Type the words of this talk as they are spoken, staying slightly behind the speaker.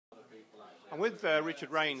I'm with Richard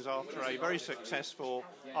Raynes after a very successful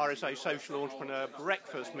RSA Social Entrepreneur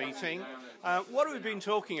Breakfast meeting. What have we been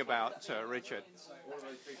talking about, Richard?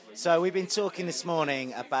 So we've been talking this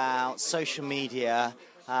morning about social media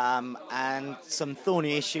and some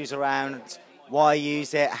thorny issues around why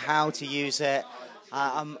use it, how to use it.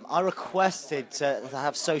 I requested to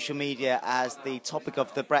have social media as the topic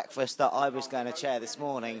of the breakfast that I was going to chair this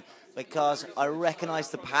morning because I recognise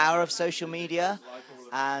the power of social media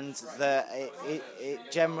and that it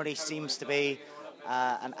generally seems to be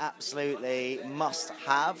an absolutely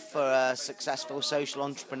must-have for a successful social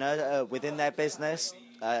entrepreneur within their business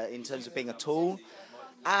in terms of being a tool.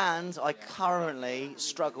 And I currently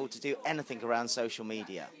struggle to do anything around social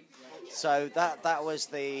media. So that was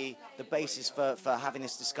the basis for having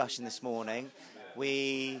this discussion this morning.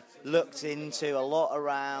 We looked into a lot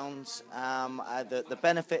around the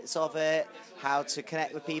benefits of it, how to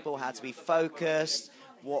connect with people, how to be focused,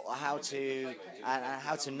 how to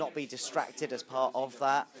not be distracted as part of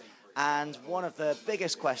that. And one of the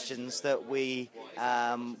biggest questions that we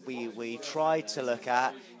tried to look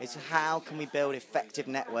at is how can we build effective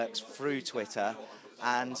networks through Twitter.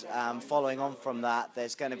 And following on from that,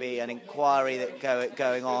 there's going to be an inquiry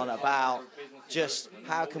going on about just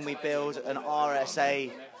how can we build an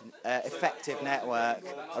RSA effective network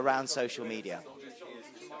around social media.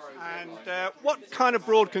 And what kind of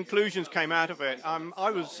broad conclusions came out of it?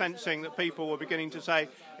 I was sensing that people were beginning to say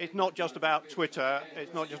it's not just about Twitter,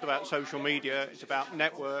 it's not just about social media, it's about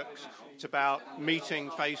networks, it's about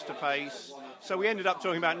meeting face-to-face. So we ended up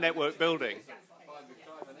talking about network building.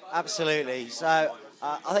 Absolutely. So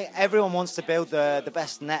I think everyone wants to build the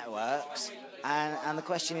best networks, and the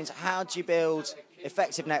question is, how do you build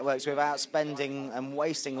effective networks without spending and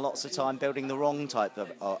wasting lots of time building the wrong type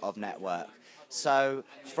of network? So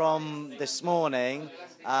from this morning,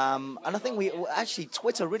 and I think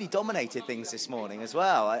Twitter really dominated things this morning as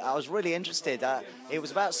well. I was really interested. It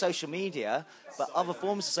was about social media, but other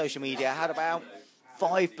forms of social media had about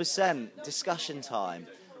 5% discussion time.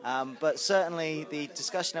 But certainly the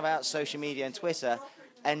discussion about social media and Twitter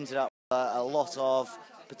ended up a lot of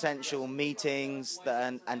potential meetings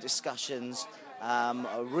and discussions,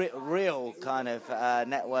 a real kind of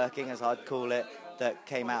networking, as I'd call it, that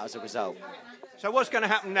came out as a result. So what's going to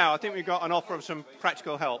happen now? I think we've got an offer of some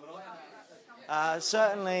practical help.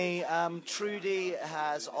 Certainly, Trudy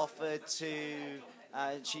has offered to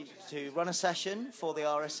run a session for the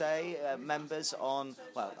RSA members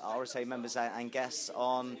RSA members and guests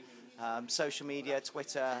on social media,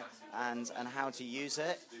 Twitter, and how to use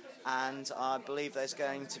it. And I believe there's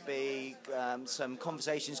going to be some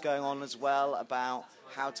conversations going on as well about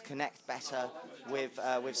how to connect better with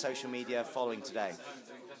social media following today.